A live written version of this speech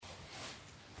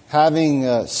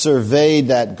Having surveyed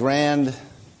that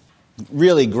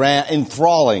really grand,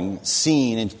 enthralling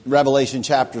scene in Revelation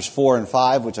chapters 4 and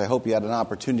 5, which I hope you had an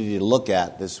opportunity to look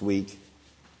at this week,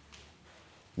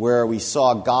 where we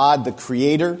saw God, the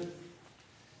Creator,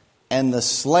 and the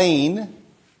slain,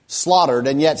 slaughtered,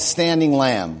 and yet standing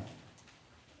Lamb,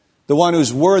 the one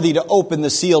who's worthy to open the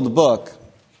sealed book.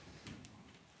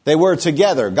 They were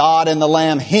together, God and the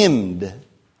Lamb, hymned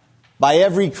by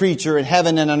every creature in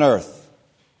heaven and on earth.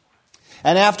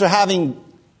 And after having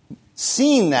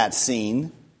seen that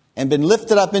scene and been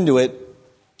lifted up into it,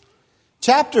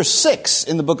 chapter 6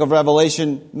 in the book of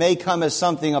Revelation may come as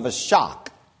something of a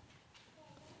shock.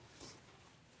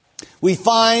 We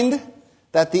find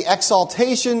that the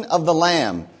exaltation of the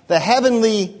Lamb, the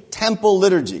heavenly temple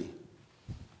liturgy,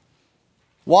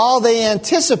 while they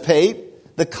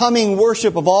anticipate the coming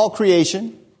worship of all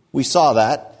creation, we saw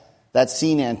that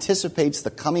scene anticipates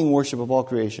the coming worship of all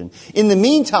creation. In the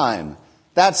meantime,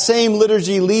 that same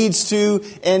liturgy leads to,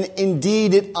 and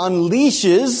indeed it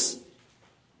unleashes,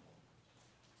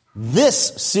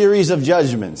 this series of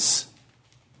judgments,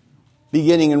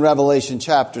 beginning in Revelation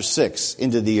chapter 6,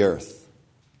 into the earth.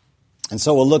 And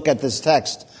so we'll look at this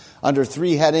text under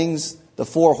three headings: the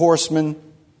four horsemen,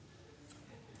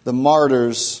 the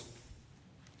martyrs,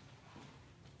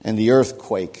 and the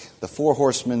earthquake. The four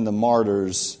horsemen, the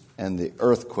martyrs, and the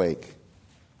earthquake.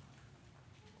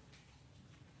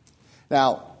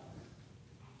 Now,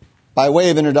 by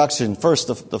way of introduction, first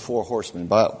the four horsemen.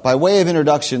 By way of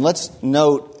introduction, let's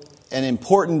note an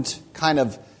important kind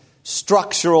of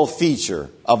structural feature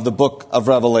of the book of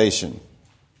Revelation.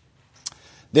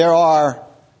 There are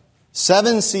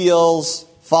 7 seals,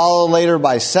 followed later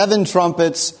by 7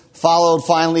 trumpets, followed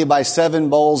finally by 7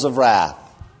 bowls of wrath.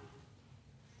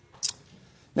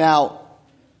 Now,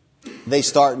 they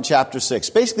start in chapter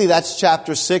 6. Basically, that's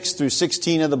chapter 6 through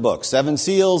 16 of the book. 7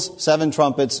 seals, 7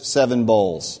 trumpets, 7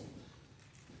 bowls.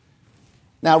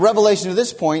 Now, Revelation to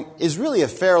this point is really a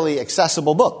fairly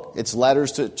accessible book. It's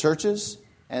letters to churches,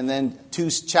 and then 2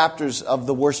 chapters of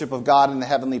the worship of God in the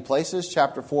heavenly places,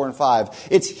 chapter 4 and 5.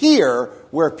 It's here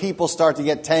where people start to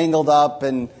get tangled up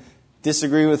and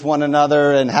disagree with one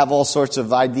another and have all sorts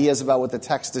of ideas about what the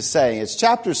text is saying. It's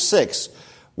chapter 6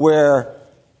 where,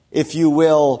 if you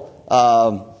will,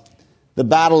 the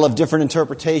battle of different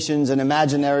interpretations and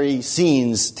imaginary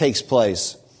scenes takes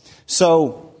place.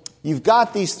 So you've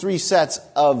got these 3 sets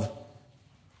of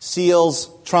seals,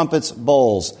 trumpets,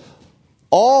 bowls.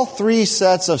 All 3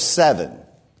 sets of 7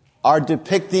 are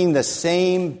depicting the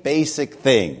same basic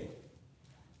thing.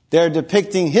 They're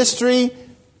depicting history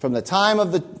from the time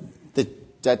of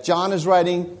that John is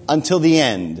writing until the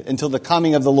end, until the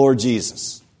coming of the Lord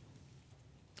Jesus.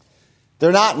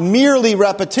 They're not merely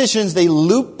repetitions. They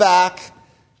loop back.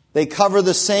 They cover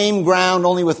the same ground,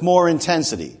 only with more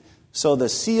intensity. So the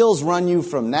seals run you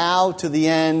from now to the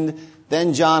end.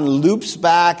 Then John loops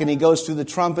back and he goes through the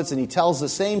trumpets and he tells the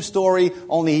same story,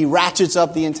 only he ratchets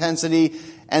up the intensity.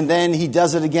 And then he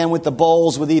does it again with the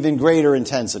bowls with even greater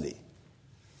intensity.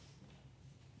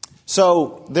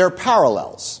 So they're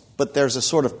parallels, but there's a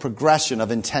sort of progression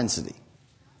of intensity.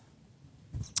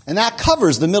 And that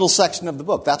covers the middle section of the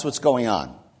book. That's what's going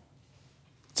on.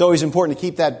 It's always important to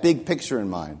keep that big picture in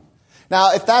mind.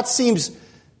 Now, if that seems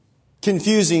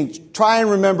confusing, try and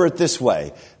remember it this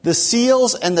way. The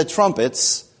seals and the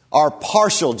trumpets are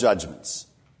partial judgments.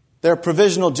 They're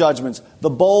provisional judgments.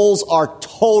 The bowls are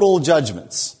total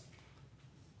judgments.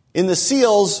 In the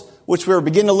seals, which we're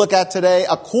beginning to look at today,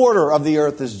 a quarter of the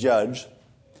earth is judged.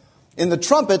 In the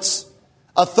trumpets,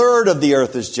 a third of the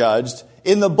earth is judged.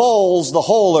 In the bowls, the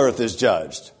whole earth is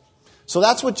judged. So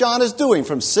that's what John is doing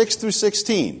from 6 through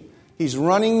 16. He's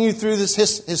running you through this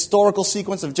historical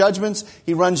sequence of judgments.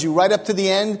 He runs you right up to the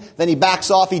end. Then he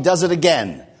backs off. He does it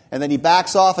again. And then he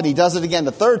backs off and he does it again.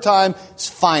 The third time, it's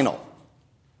final.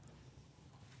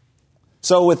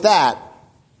 So with that,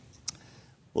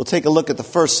 we'll take a look at the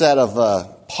first set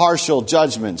of partial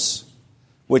judgments,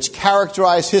 which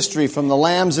characterize history from the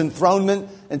Lamb's enthronement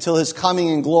until his coming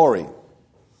in glory.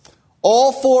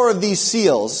 All 4 of these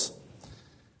seals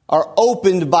are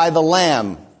opened by the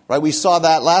Lamb. Right? We saw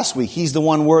that last week. He's the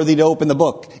one worthy to open the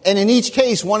book. And in each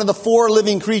case, one of the 4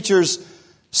 living creatures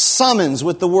summons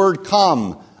with the word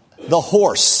come, the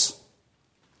horse.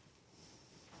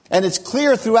 And it's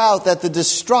clear throughout that the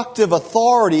destructive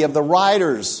authority of the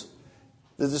riders,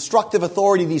 the destructive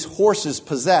authority these horses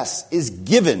possess, is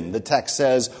given, the text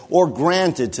says, or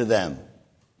granted to them.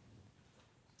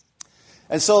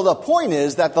 And so the point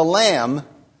is that the Lamb,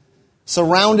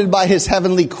 surrounded by his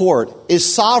heavenly court,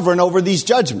 is sovereign over these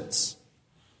judgments.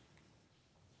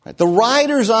 The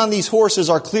riders on these horses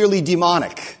are clearly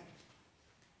demonic.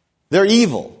 They're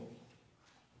evil.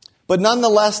 But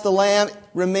nonetheless, the Lamb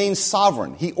remains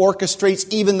sovereign. He orchestrates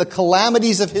even the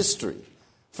calamities of history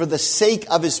for the sake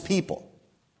of his people.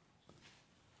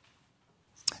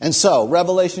 And so,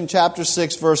 Revelation chapter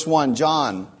 6, verse 1,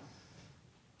 John,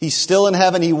 he's still in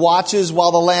heaven. He watches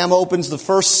while the Lamb opens the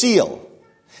first seal.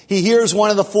 He hears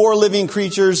one of the four living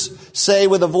creatures say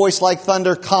with a voice like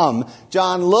thunder, "Come."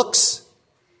 John looks.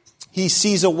 He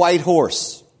sees a white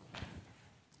horse.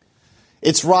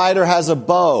 Its rider has a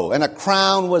bow, and a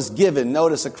crown was given.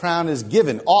 Notice, a crown is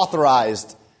given.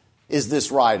 Authorized is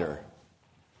this rider.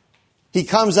 He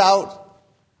comes out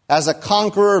as a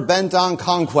conqueror bent on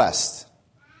conquest.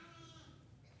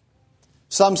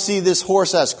 Some see this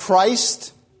horse as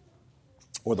Christ,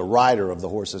 or the rider of the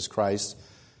horse as Christ.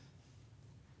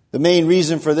 The main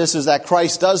reason for this is that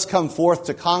Christ does come forth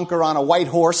to conquer on a white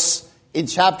horse in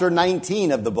chapter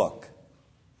 19 of the book.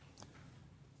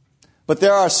 But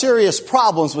there are serious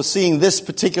problems with seeing this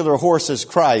particular horse as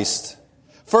Christ.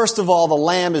 First of all, the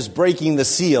Lamb is breaking the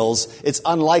seals. It's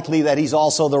unlikely that he's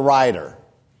also the rider.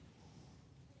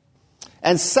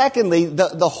 And secondly,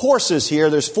 the horses here,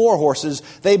 there's four horses,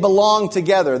 they belong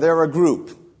together. They're a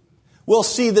group. We'll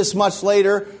see this much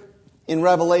later in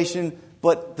Revelation,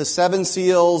 but the seven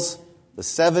seals, the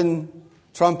seven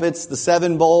trumpets, the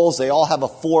seven bowls, they all have a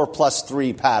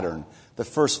 4+3 pattern. The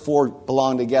first four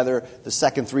belong together. The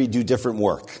second three do different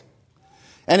work.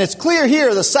 And it's clear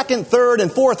here the second, third,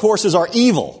 and fourth horses are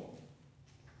evil.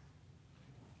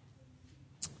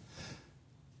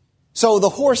 So the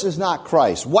horse is not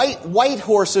Christ. White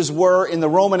horses were in the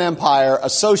Roman Empire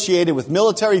associated with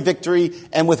military victory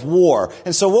and with war.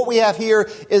 And so what we have here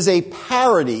is a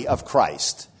parody of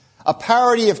Christ. A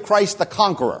parody of Christ the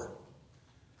conqueror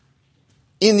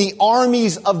in the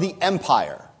armies of the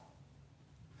empire.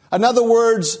 In other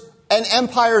words, and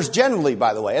empires generally,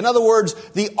 by the way. In other words,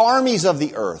 the armies of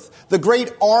the earth, the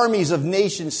great armies of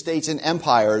nation states and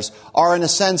empires are in a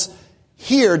sense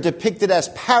here depicted as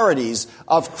parodies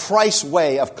of Christ's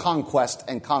way of conquest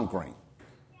and conquering.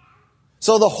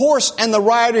 So the horse and the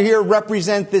rider here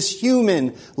represent this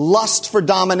human lust for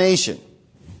domination,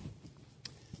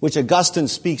 which Augustine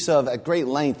speaks of at great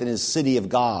length in his City of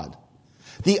God.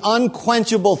 The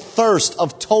unquenchable thirst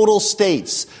of total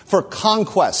states for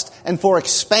conquest and for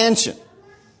expansion.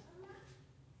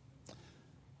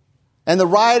 And the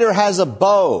rider has a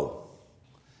bow.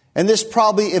 And this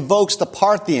probably evokes the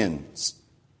Parthians.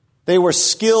 They were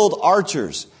skilled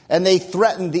archers, and they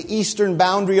threatened the eastern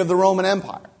boundary of the Roman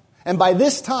Empire. And by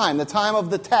this time, the time of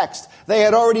the text, they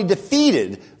had already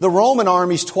defeated the Roman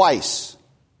armies twice.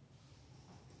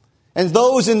 And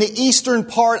those in the eastern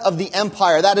part of the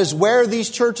empire, that is where these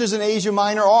churches in Asia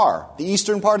Minor are, the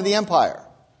eastern part of the empire,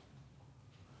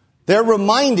 they're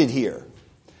reminded here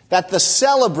that the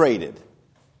celebrated,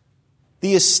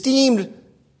 the esteemed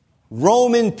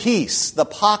Roman peace, the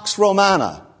Pax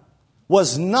Romana,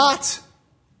 was not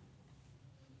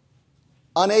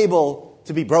unable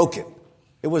to be broken.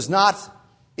 It was not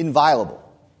inviolable.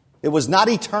 It was not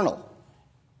eternal.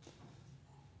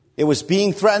 It was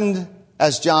being threatened,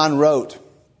 as John wrote.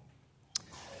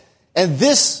 And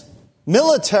this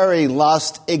military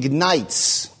lust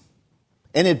ignites,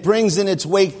 and it brings in its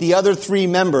wake the other three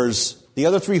members, the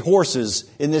other three horses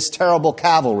in this terrible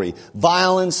cavalry: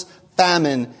 violence,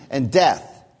 famine, and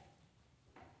death.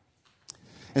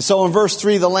 And so in verse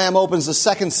 3, the Lamb opens the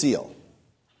second seal.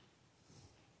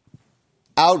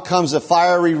 Out comes a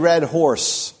fiery red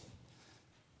horse.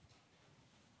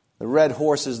 The red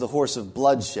horse is the horse of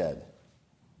bloodshed.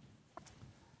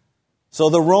 So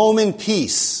the Roman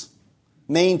peace,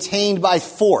 maintained by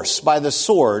force, by the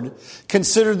sword,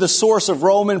 considered the source of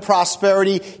Roman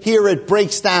prosperity, here it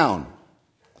breaks down.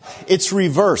 It's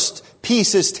reversed.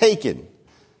 Peace is taken.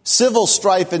 Civil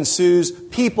strife ensues.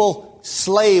 People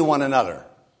slay one another.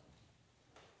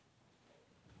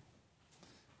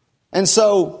 And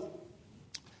so,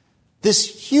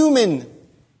 this human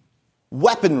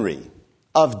weaponry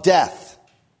of death,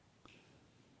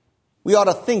 we ought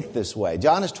to think this way.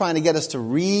 John is trying to get us to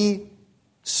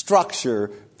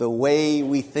restructure the way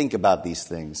we think about these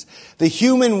things. The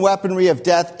human weaponry of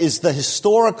death is the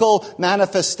historical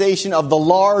manifestation of the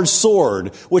large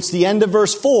sword, which the end of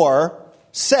verse 4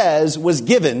 says was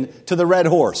given to the red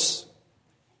horse.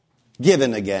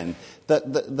 Given again.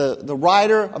 The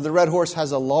rider of the red horse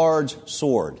has a large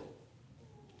sword.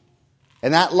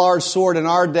 And that large sword in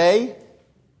our day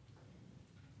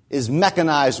is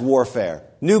mechanized warfare,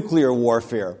 nuclear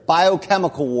warfare,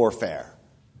 biochemical warfare.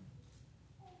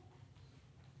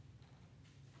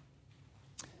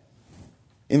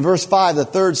 In verse 5, the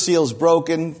third seal is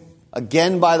broken.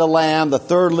 again by the Lamb. The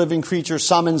third living creature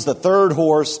summons the third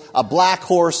horse, a black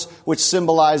horse, which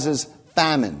symbolizes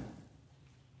famine.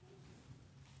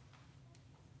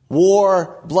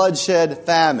 War, bloodshed,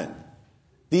 famine.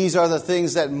 These are the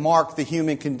things that mark the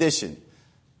human condition.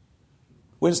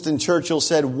 Winston Churchill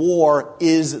said, war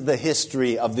is the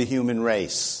history of the human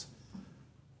race.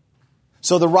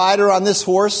 So the rider on this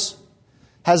horse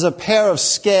has a pair of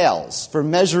scales for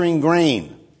measuring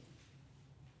grain.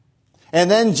 And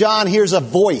then John hears a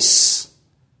voice.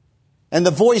 And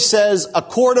the voice says, a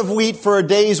quart of wheat for a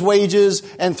day's wages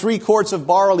and 3 quarts of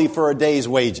barley for a day's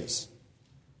wages.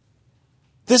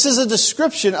 This is a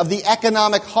description of the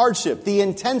economic hardship, the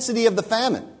intensity of the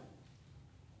famine.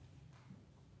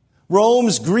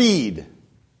 Rome's greed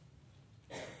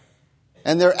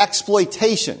and their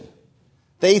exploitation.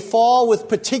 They fall with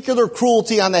particular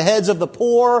cruelty on the heads of the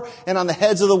poor and on the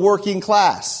heads of the working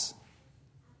class.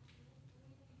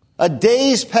 A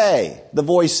day's pay, the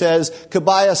voice says, could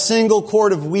buy a single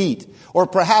quart of wheat or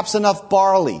perhaps enough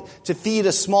barley to feed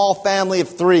a small family of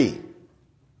 3.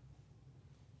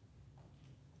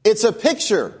 It's a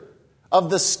picture of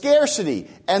the scarcity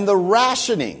and the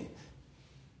rationing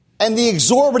and the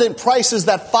exorbitant prices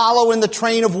that follow in the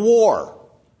train of war,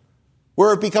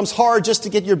 where it becomes hard just to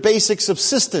get your basic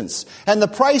subsistence. And the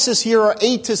prices here are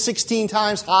 8 to 16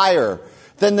 times higher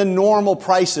than the normal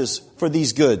prices for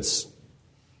these goods.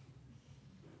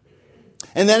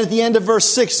 And then at the end of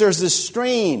verse 6, there's this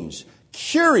strange,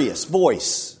 curious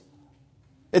voice.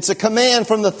 It's a command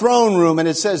from the throne room, and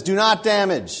it says, do not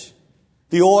damage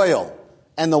the oil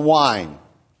and the wine.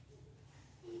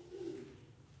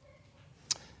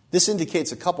 This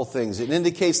indicates a couple things. It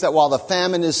indicates that while the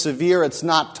famine is severe, it's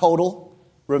not total.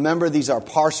 Remember, these are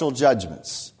partial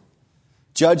judgments.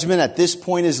 Judgment at this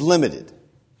point is limited.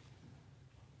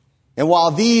 And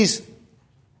while these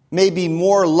may be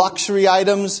more luxury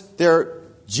items, they're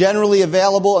generally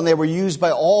available and they were used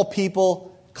by all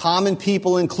people, common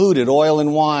people included, oil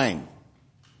and wine.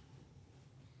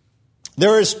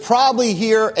 There is probably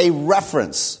here a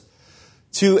reference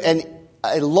to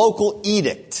a local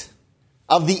edict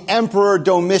of the Emperor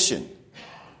Domitian,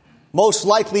 most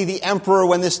likely the emperor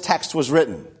when this text was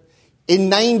written. In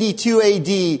 92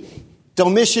 AD,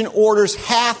 Domitian orders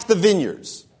half the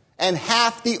vineyards and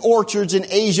half the orchards in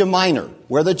Asia Minor,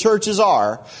 where the churches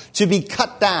are, to be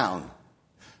cut down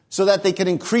so that they could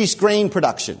increase grain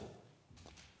production.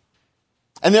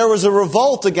 And there was a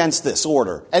revolt against this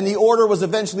order, and the order was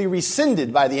eventually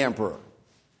rescinded by the emperor.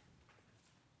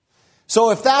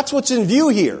 So if that's what's in view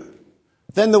here,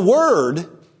 then the word,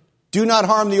 do not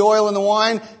harm the oil and the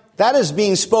wine, that is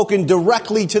being spoken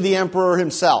directly to the emperor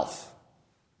himself.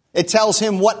 It tells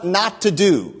him what not to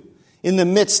do in the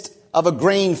midst of a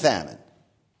grain famine.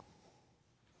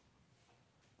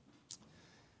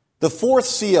 The fourth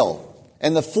seal,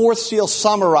 and the fourth seal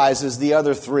summarizes the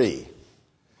other 3.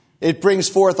 It brings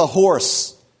forth a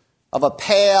horse of a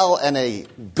pale and a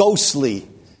ghostly,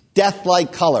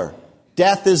 death-like color.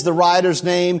 Death is the rider's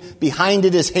name. Behind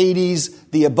it is Hades,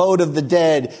 the abode of the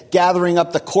dead, gathering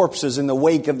up the corpses in the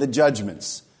wake of the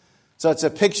judgments. So it's a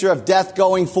picture of death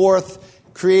going forth,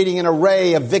 creating an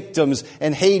array of victims,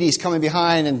 and Hades coming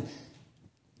behind and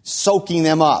soaking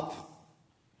them up.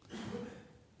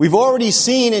 We've already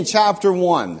seen in chapter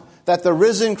 1 that the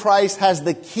risen Christ has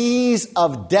the keys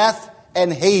of death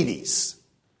and Hades.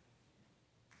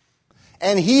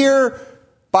 And here,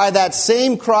 by that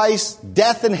same Christ,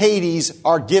 death and Hades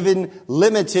are given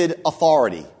limited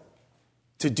authority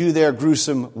to do their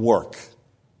gruesome work.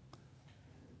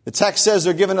 The text says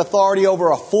they're given authority over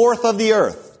 1/4 of the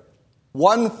earth,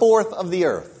 1/4 of the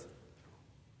earth,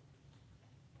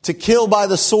 to kill by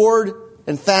the sword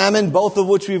and famine, both of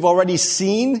which we've already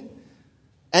seen,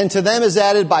 and to them is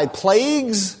added by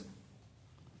plagues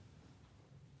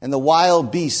and the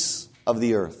wild beasts of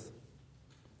the earth.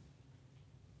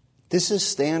 This is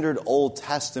standard Old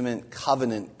Testament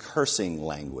covenant cursing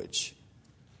language.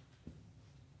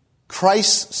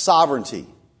 Christ's sovereignty,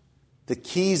 the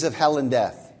keys of hell and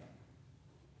death,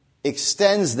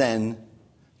 extends then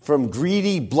from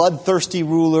greedy, bloodthirsty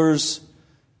rulers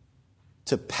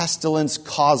to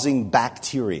pestilence-causing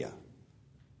bacteria,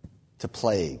 to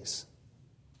plagues.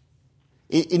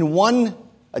 In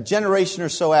a generation or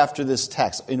so after this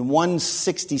text, in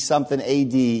 160-something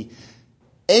AD,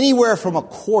 anywhere from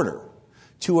 1/4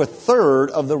 to 1/3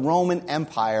 of the Roman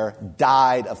Empire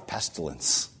died of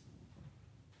pestilence.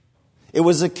 It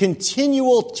was a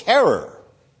continual terror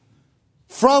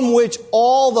from which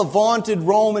all the vaunted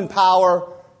Roman power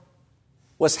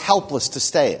was helpless to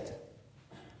stay it.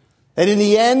 And in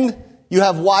the end, you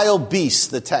have wild beasts,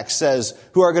 the text says,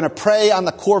 who are going to prey on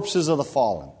the corpses of the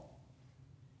fallen.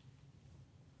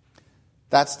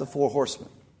 That's the four horsemen.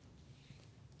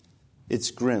 It's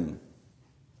grim,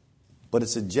 but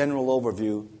it's a general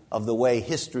overview of the way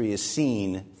history is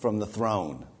seen from the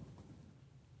throne.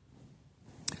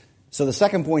 So the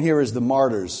second point here is the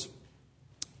martyrs.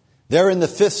 They're in the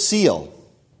fifth seal.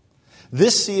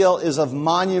 This seal is of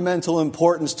monumental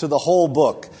importance to the whole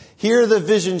book. Here the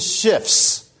vision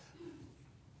shifts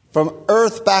from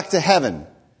earth back to heaven.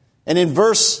 And in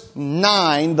verse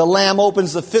 9, the Lamb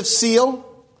opens the fifth seal.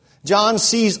 John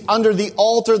sees under the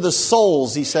altar the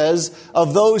souls, he says,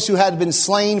 of those who had been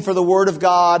slain for the word of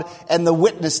God and the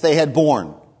witness they had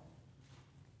borne.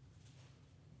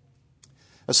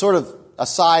 A sort of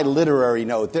aside literary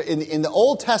note. In the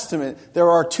Old Testament, there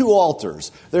are two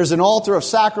altars. There's an altar of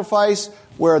sacrifice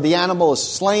where the animal is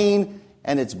slain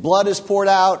and its blood is poured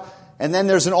out. And then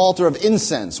there's an altar of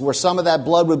incense where some of that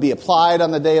blood would be applied on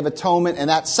the Day of Atonement,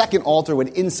 and that second altar would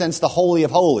incense the Holy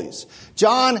of Holies.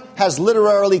 John has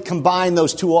literally combined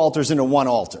those two altars into one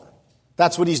altar.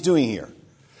 That's what he's doing here.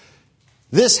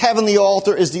 This heavenly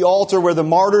altar is the altar where the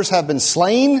martyrs have been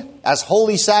slain as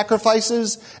holy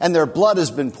sacrifices, and their blood has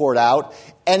been poured out,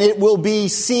 and it will be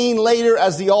seen later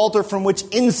as the altar from which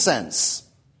incense,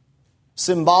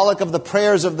 symbolic of the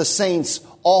prayers of the saints,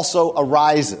 also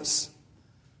arises.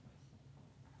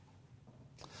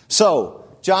 So,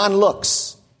 John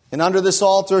looks, and under this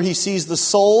altar he sees the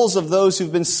souls of those who've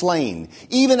been slain,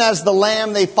 even as the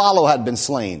lamb they follow had been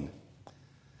slain.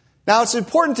 Now, it's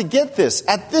important to get this.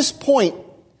 At this point,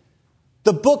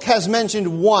 the book has mentioned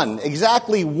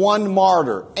exactly one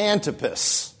martyr,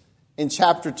 Antipas, in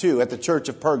chapter 2 at the church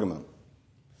of Pergamum.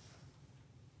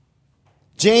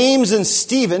 James and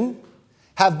Stephen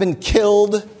have been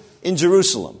killed in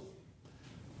Jerusalem.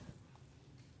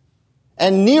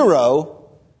 And Nero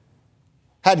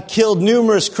had killed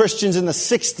numerous Christians in the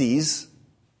 60s,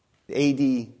 the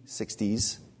AD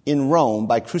 60s, in Rome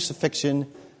by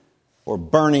crucifixion or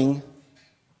burning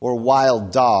or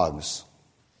wild dogs.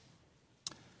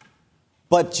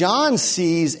 But John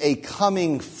sees a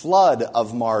coming flood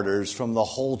of martyrs from the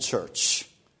whole church.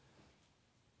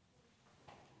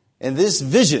 And this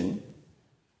vision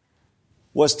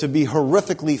was to be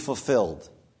horrifically fulfilled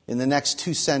in the next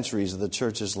 2 centuries of the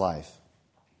church's life.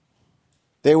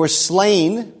 They were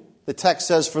slain, the text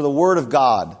says, for the word of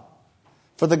God,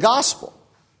 for the gospel,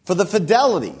 for the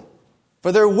fidelity,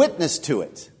 for their witness to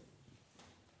it.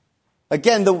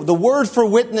 Again, the word for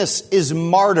witness is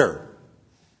martyr.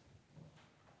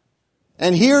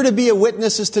 And here to be a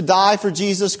witness is to die for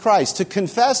Jesus Christ. To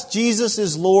confess Jesus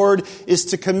is Lord is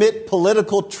to commit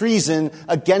political treason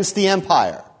against the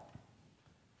empire.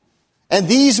 And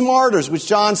these martyrs, which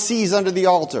John sees under the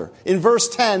altar, in verse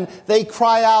 10, they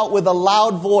cry out with a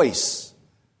loud voice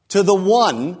to the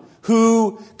one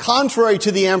who, contrary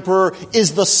to the emperor,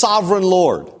 is the sovereign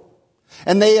Lord.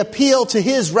 And they appeal to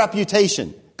his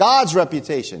reputation, God's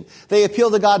reputation. They appeal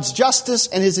to God's justice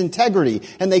and his integrity,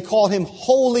 and they call him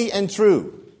holy and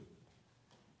true.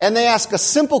 And they ask a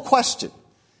simple question.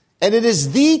 And it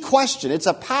is the question, it's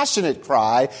a passionate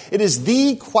cry, it is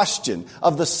the question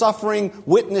of the suffering,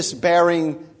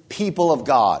 witness-bearing people of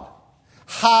God.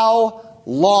 How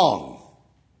long?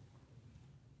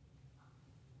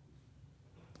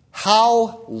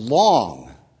 How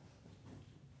long?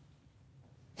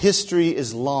 History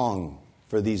is long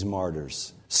for these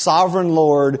martyrs. Sovereign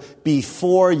Lord,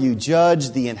 before you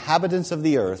judge the inhabitants of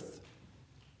the earth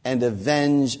and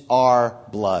avenge our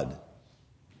blood.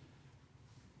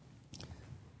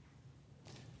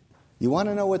 You want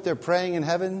to know what they're praying in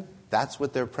heaven? That's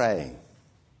what they're praying.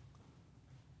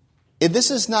 This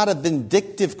is not a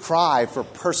vindictive cry for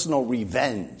personal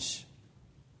revenge.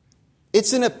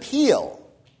 It's an appeal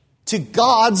to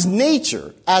God's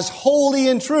nature as holy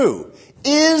and true.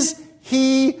 Is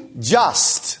he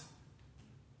just?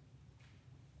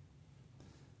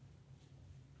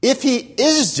 If he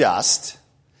is just,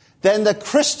 then the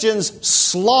Christians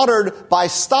slaughtered by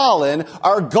Stalin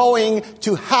are going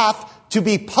to have to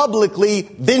be publicly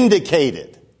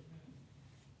vindicated.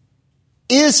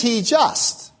 Is he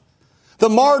just? The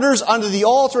martyrs under the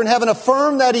altar in heaven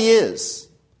affirm that he is.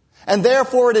 And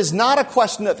therefore it is not a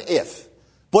question of if,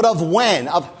 but of when,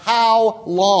 of how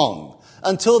long,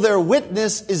 until their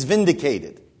witness is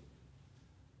vindicated.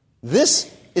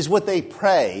 This is what they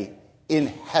pray in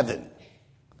heaven.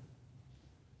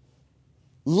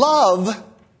 Love,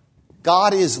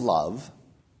 God is love,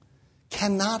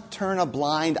 cannot turn a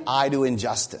blind eye to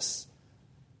injustice.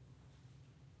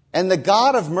 And the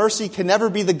God of mercy can never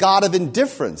be the God of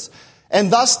indifference. And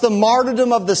thus the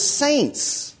martyrdom of the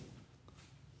saints,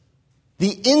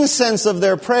 the incense of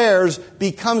their prayers,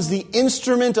 becomes the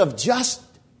instrument of just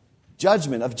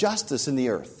judgment, of justice in the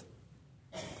earth.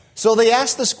 So they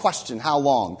ask this question, how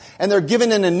long? And they're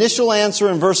given an initial answer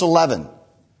in verse 11.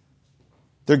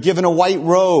 They're given a white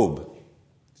robe.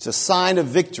 It's a sign of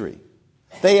victory.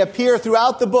 They appear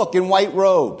throughout the book in white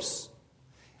robes.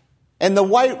 And the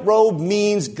white robe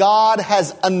means God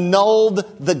has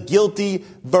annulled the guilty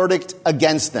verdict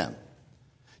against them.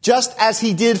 Just as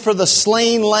he did for the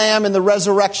slain lamb in the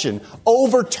resurrection,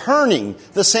 overturning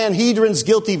the Sanhedrin's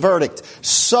guilty verdict,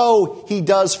 so he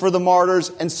does for the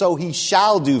martyrs, and so he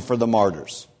shall do for the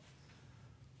martyrs.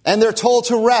 And they're told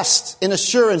to rest in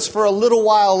assurance for a little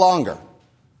while longer.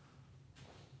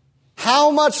 How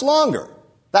much longer?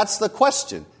 That's the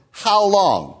question. How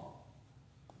long?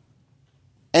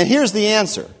 And here's the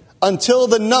answer. Until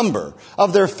the number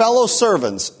of their fellow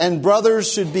servants and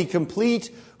brothers should be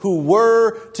complete, who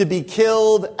were to be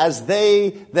killed as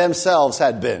they themselves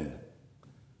had been.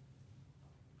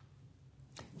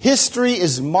 History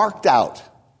is marked out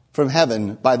from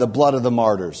heaven by the blood of the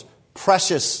martyrs.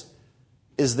 Precious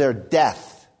is their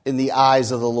death in the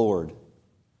eyes of the Lord.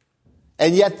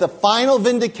 And yet the final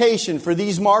vindication for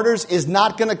these martyrs is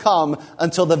not going to come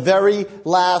until the very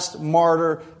last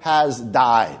martyr has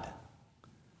died.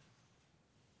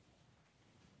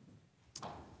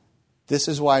 This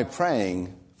is why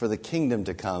praying for the kingdom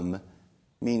to come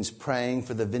means praying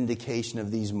for the vindication of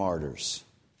these martyrs.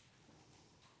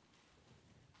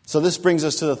 So this brings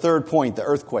us to the third point, the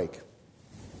earthquake.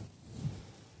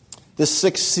 The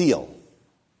sixth seal.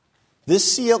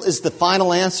 This seal is the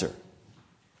final answer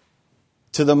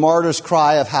to the martyr's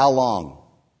cry of how long.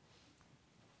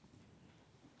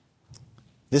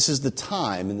 This is the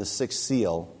time in the sixth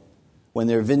seal when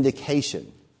their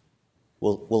vindication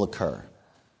will occur.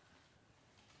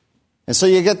 And so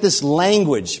you get this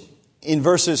language in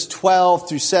verses 12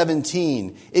 through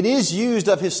 17. It is used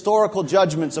of historical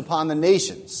judgments upon the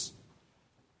nations.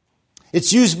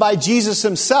 It's used by Jesus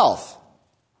himself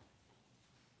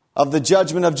of the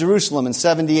judgment of Jerusalem in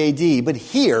 70 AD. But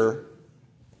here,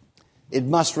 it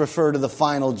must refer to the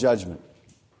final judgment.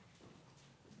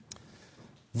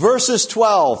 Verses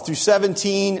 12 through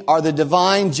 17 are the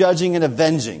divine judging and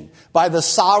avenging by the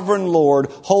sovereign Lord,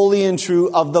 holy and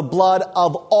true, of the blood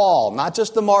of all, not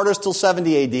just the martyrs till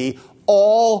 70 AD,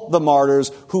 all the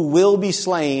martyrs who will be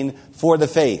slain for the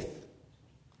faith.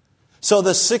 So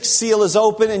the sixth seal is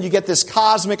open and you get this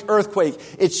cosmic earthquake.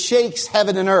 It shakes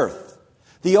heaven and earth.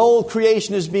 The old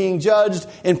creation is being judged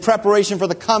in preparation for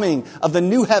the coming of the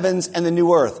new heavens and the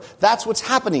new earth. That's what's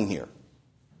happening here.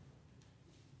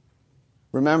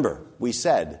 Remember, we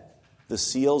said the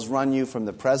seals run you from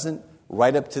the present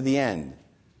right up to the end.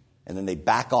 And then they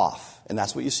back off. And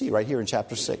that's what you see right here in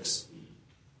chapter 6.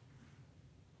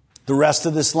 The rest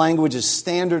of this language is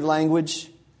standard language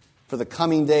for the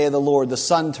coming day of the Lord. The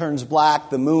sun turns black,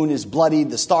 the moon is bloodied,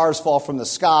 the stars fall from the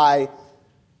sky.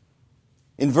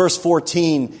 In verse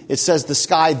 14, it says the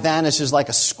sky vanishes like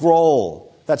a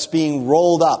scroll that's being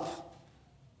rolled up.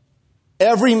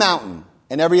 Every mountain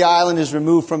and every island is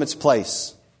removed from its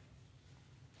place.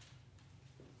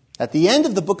 At the end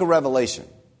of the book of Revelation,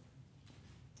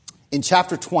 in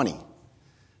chapter 20,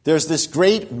 there's this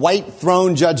great white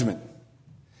throne judgment.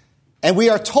 And we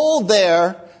are told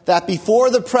there that before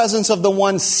the presence of the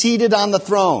one seated on the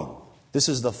throne, this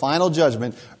is the final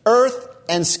judgment, earth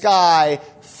and sky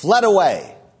fled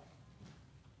away,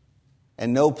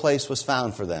 and no place was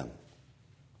found for them.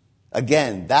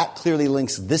 Again, that clearly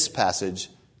links this passage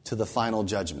to the final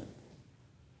judgment.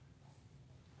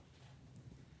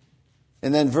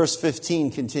 And then verse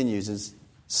 15 continues. It's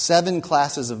 7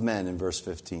 classes of men in verse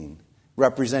 15,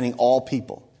 representing all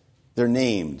people. They're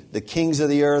named the kings of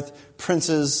the earth,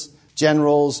 princes,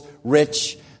 generals,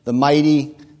 rich, the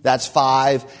mighty. That's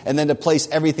 5. And then to place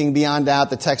everything beyond doubt,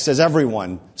 the text says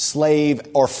everyone, slave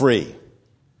or free.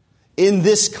 In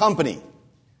this company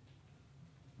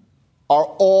are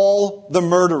all the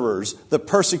murderers, the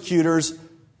persecutors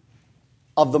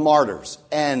of the martyrs,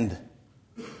 and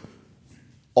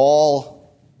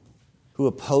all who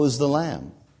oppose the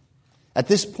Lamb. At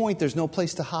this point, there's no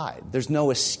place to hide. There's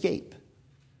no escape.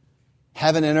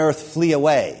 Heaven and earth flee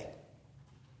away.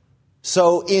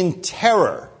 So in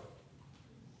terror,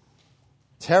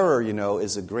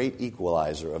 is a great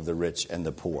equalizer of the rich and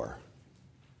the poor,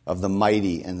 of the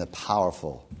mighty and the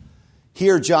powerful.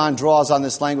 Here John draws on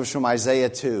this language from Isaiah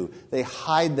 2. They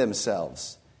hide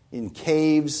themselves in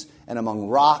caves and among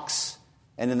rocks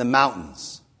and in the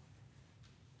mountains.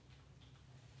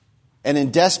 And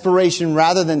in desperation,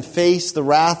 rather than face the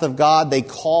wrath of God, they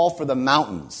call for the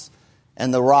mountains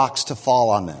and the rocks to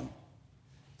fall on them.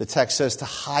 The text says to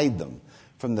hide them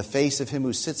from the face of him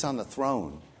who sits on the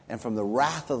throne and from the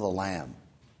wrath of the Lamb.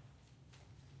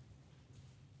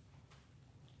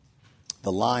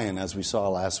 The lion, as we saw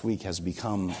last week, has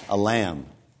become a lamb.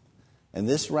 And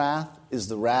this wrath is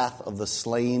the wrath of the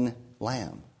slain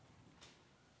lamb,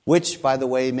 which, by the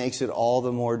way, makes it all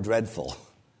the more dreadful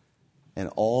and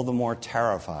all the more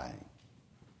terrifying.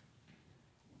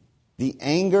 The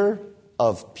anger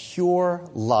of pure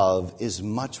love is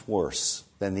much worse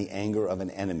than the anger of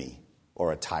an enemy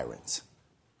or a tyrant.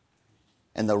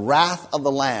 And the wrath of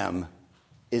the Lamb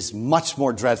is much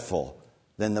more dreadful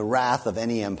than the wrath of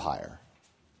any empire.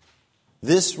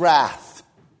 This wrath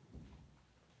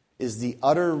is the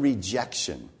utter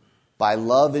rejection by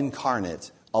love incarnate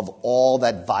of all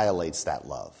that violates that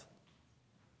love.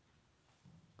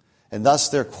 And thus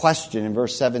their question in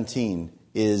verse 17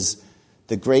 is,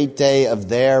 the great day of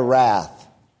their wrath,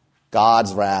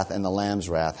 God's wrath and the Lamb's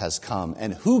wrath, has come.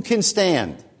 And who can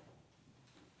stand?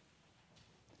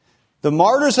 The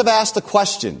martyrs have asked the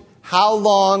question, how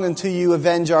long until you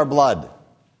avenge our blood?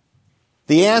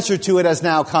 The answer to it has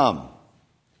now come.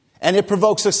 And it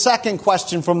provokes a second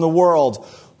question from the world.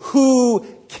 Who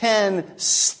can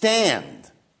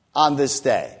stand on this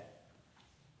day?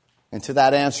 And to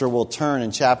that answer we'll turn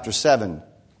in chapter 7.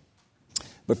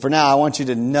 But for now I want you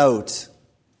to note,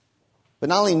 but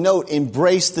not only note,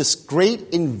 embrace this great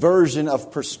inversion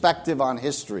of perspective on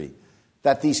history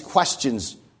that these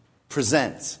questions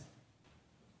present.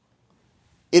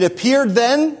 It appeared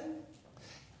then,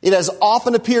 it has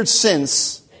often appeared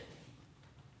since,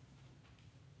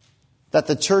 that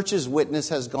the church's witness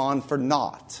has gone for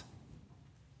naught.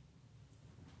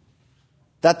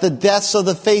 That the deaths of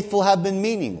the faithful have been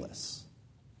meaningless.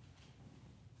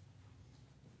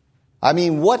 I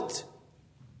mean, what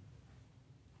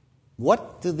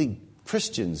do the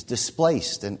Christians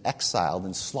displaced and exiled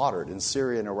and slaughtered in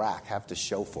Syria and Iraq have to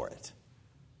show for it?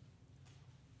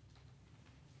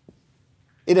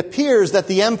 It appears that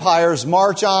the empires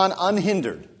march on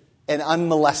unhindered and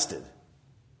unmolested.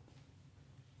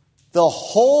 The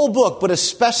whole book, but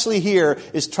especially here,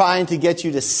 is trying to get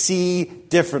you to see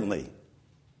differently.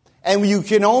 And you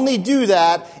can only do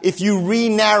that if you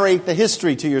re-narrate the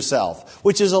history to yourself,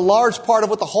 which is a large part of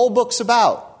what the whole book's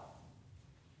about.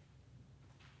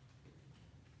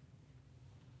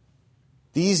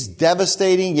 These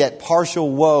devastating yet partial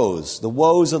woes, the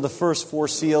woes of the first 4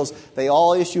 seals, they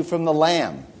all issue from the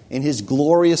Lamb in his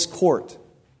glorious court.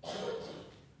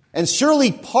 And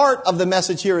surely part of the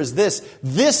message here is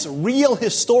this real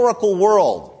historical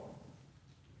world,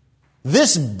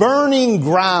 this burning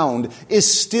ground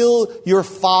is still your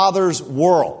Father's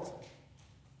world.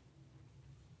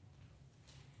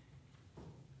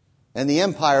 And the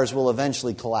empires will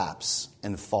eventually collapse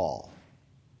and fall.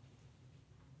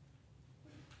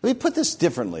 Let me put this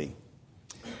differently.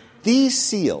 These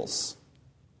seals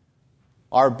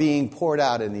are being poured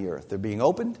out in the earth. They're being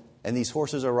opened, and these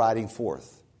horses are riding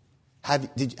forth.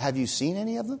 Have you seen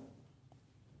any of them?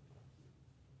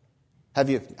 Have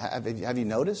you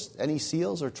noticed any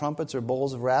seals or trumpets or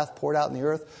bowls of wrath poured out in the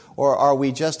earth? Or are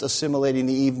we just assimilating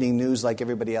the evening news like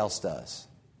everybody else does?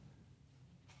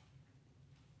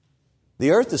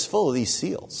 The earth is full of these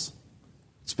seals.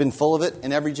 It's been full of it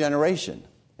in every generation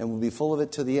and will be full of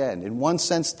it to the end. In one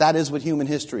sense, that is what human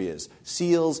history is.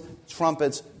 Seals,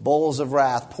 trumpets, bowls of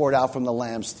wrath poured out from the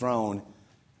Lamb's throne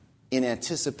in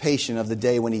anticipation of the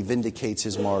day when he vindicates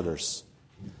his martyrs.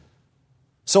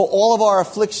 So all of our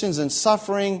afflictions and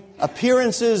suffering,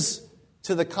 appearances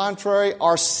to the contrary,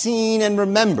 are seen and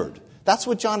remembered. That's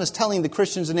what John is telling the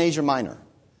Christians in Asia Minor.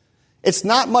 It's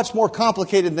not much more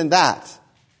complicated than that.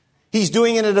 He's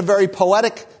doing it in a very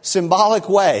poetic, symbolic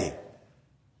way.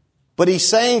 But he's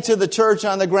saying to the church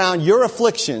on the ground, your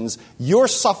afflictions, your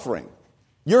suffering,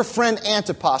 your friend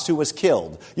Antipas who was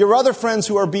killed, your other friends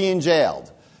who are being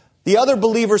jailed, the other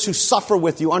believers who suffer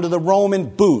with you under the Roman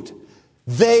boot,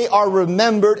 they are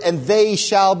remembered and they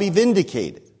shall be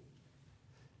vindicated.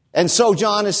 And so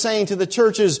John is saying to the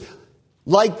churches,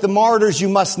 like the martyrs, you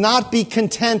must not be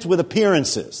content with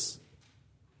appearances.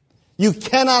 You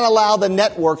cannot allow the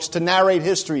networks to narrate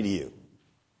history to you.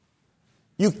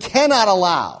 You cannot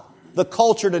allow the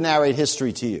culture to narrate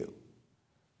history to you.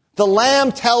 The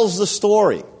Lamb tells the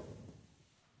story.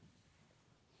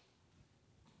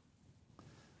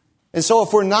 And so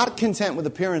if we're not content with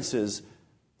appearances,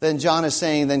 then John is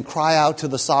saying, then cry out to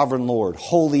the sovereign Lord,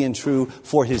 holy and true,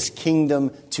 for his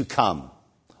kingdom to come.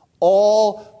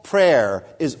 All prayer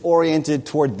is oriented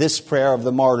toward this prayer of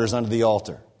the martyrs under the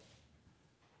altar.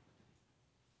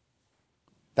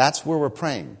 That's where we're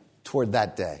praying, toward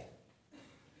that day.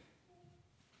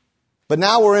 But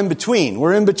now we're in between.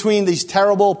 We're in between these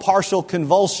terrible partial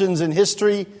convulsions in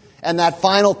history and that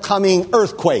final coming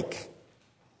earthquake.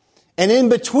 And in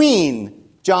between,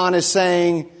 John is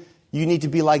saying, You need to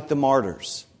be like the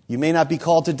martyrs. You may not be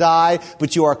called to die,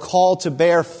 but you are called to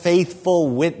bear faithful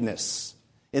witness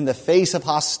in the face of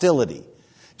hostility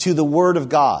to the Word of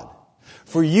God.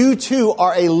 For you too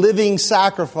are a living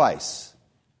sacrifice,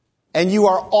 and you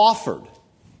are offered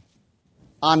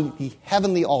on the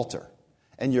heavenly altar,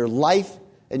 and your life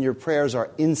and your prayers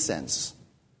are incense,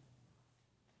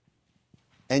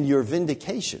 and your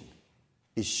vindication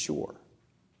is sure.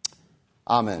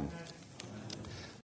 Amen.